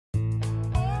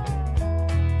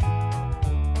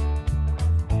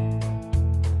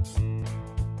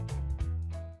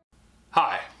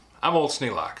I'm Old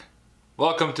Sneelock.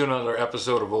 Welcome to another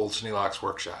episode of Old Sneelock's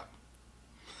Workshop.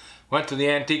 Went to the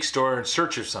antique store in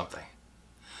search of something.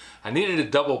 I needed a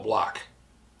double block.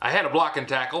 I had a block and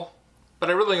tackle,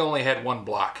 but I really only had one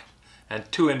block and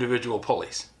two individual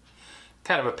pulleys.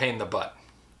 Kind of a pain in the butt.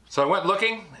 So I went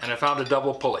looking and I found a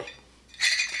double pulley.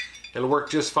 It'll work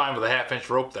just fine with a 1/2-inch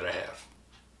rope that I have.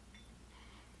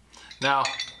 Now,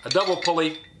 a double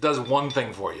pulley does one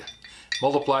thing for you.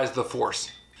 Multiplies the force.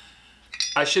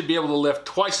 I should be able to lift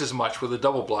twice as much with a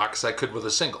double block as I could with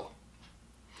a single.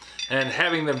 And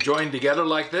having them joined together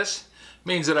like this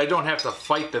means that I don't have to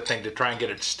fight the thing to try and get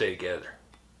it to stay together.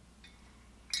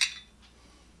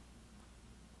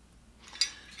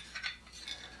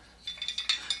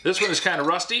 This one is kind of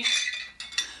rusty,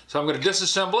 so I'm going to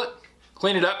disassemble it,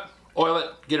 clean it up, oil it,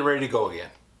 get it ready to go again.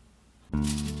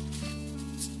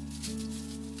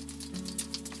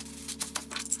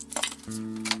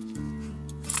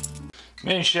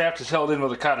 Main shaft is held in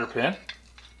with a cotter pin,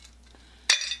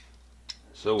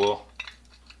 so we'll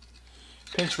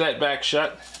pinch that back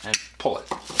shut and pull it.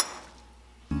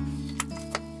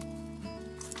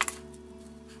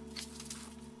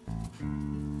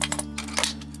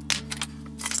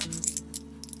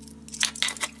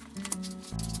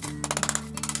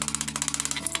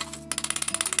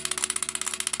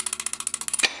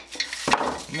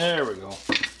 There we go.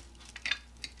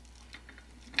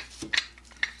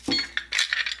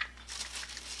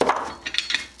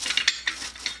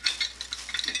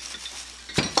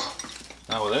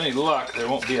 Now with any luck, there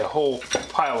won't be a whole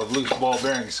pile of loose ball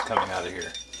bearings coming out of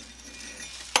here.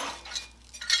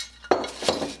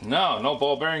 No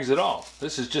ball bearings at all.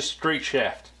 This is just straight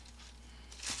shaft.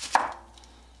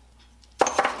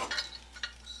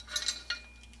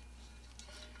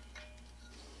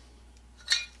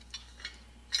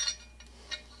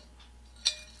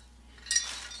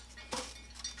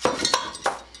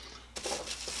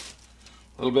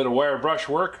 A little bit of wire brush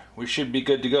work, we should be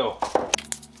good to go.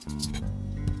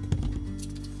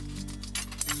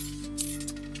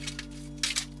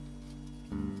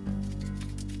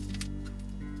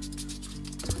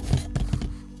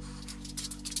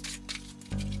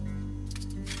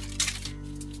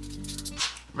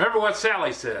 Remember what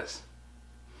Sally says,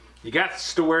 you got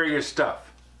to wear your stuff.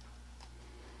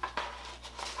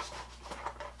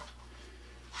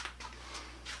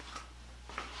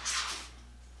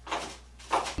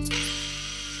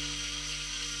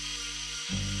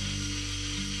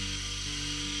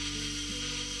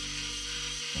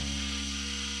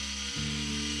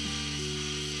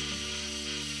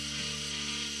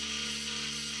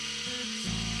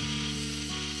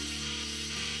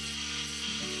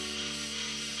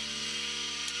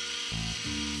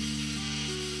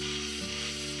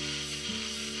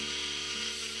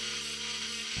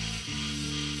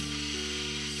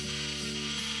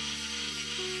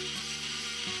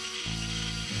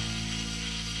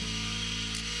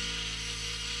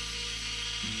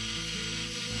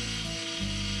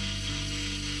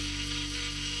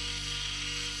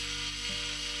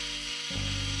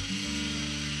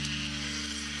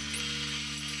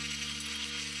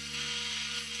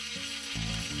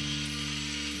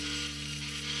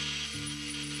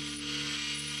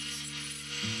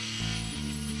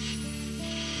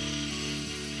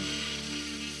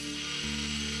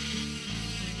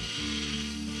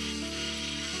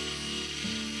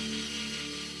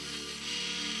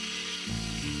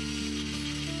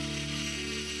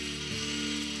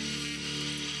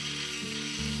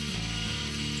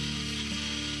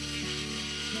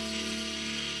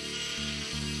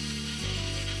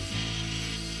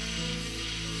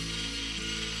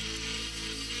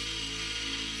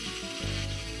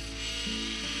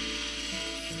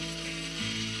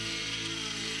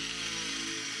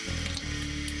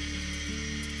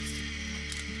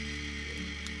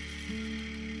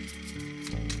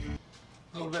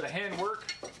 A little bit of handwork.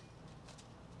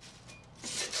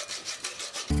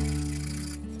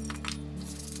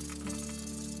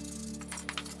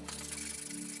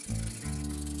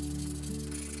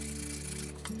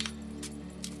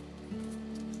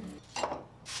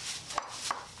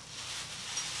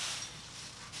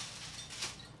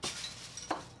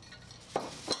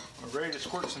 We're ready to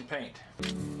squirt some paint.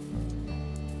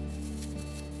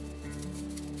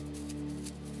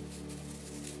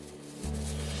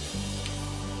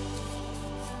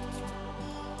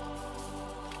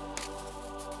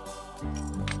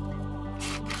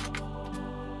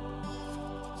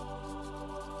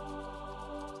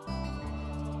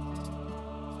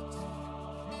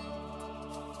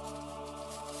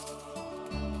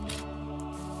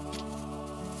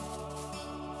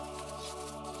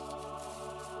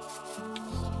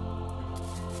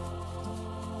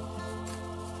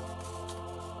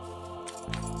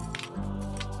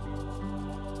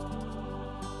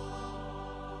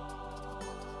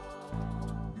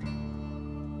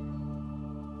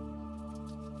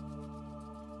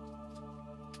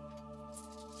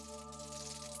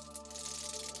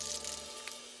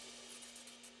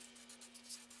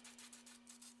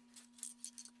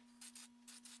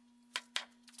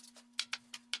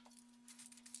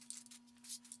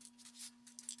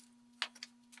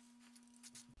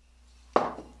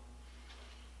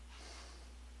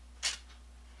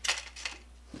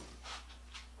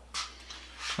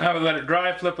 Now we let it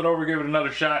dry, flip it over, give it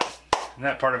another shot, and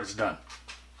that part of it's done.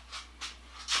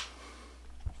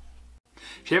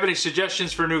 If you have any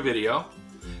suggestions for a new video,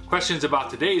 questions about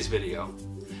today's video,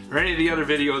 or any of the other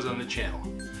videos on the channel,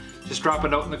 just drop a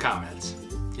note in the comments.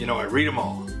 You know I read them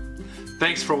all.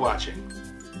 Thanks for watching.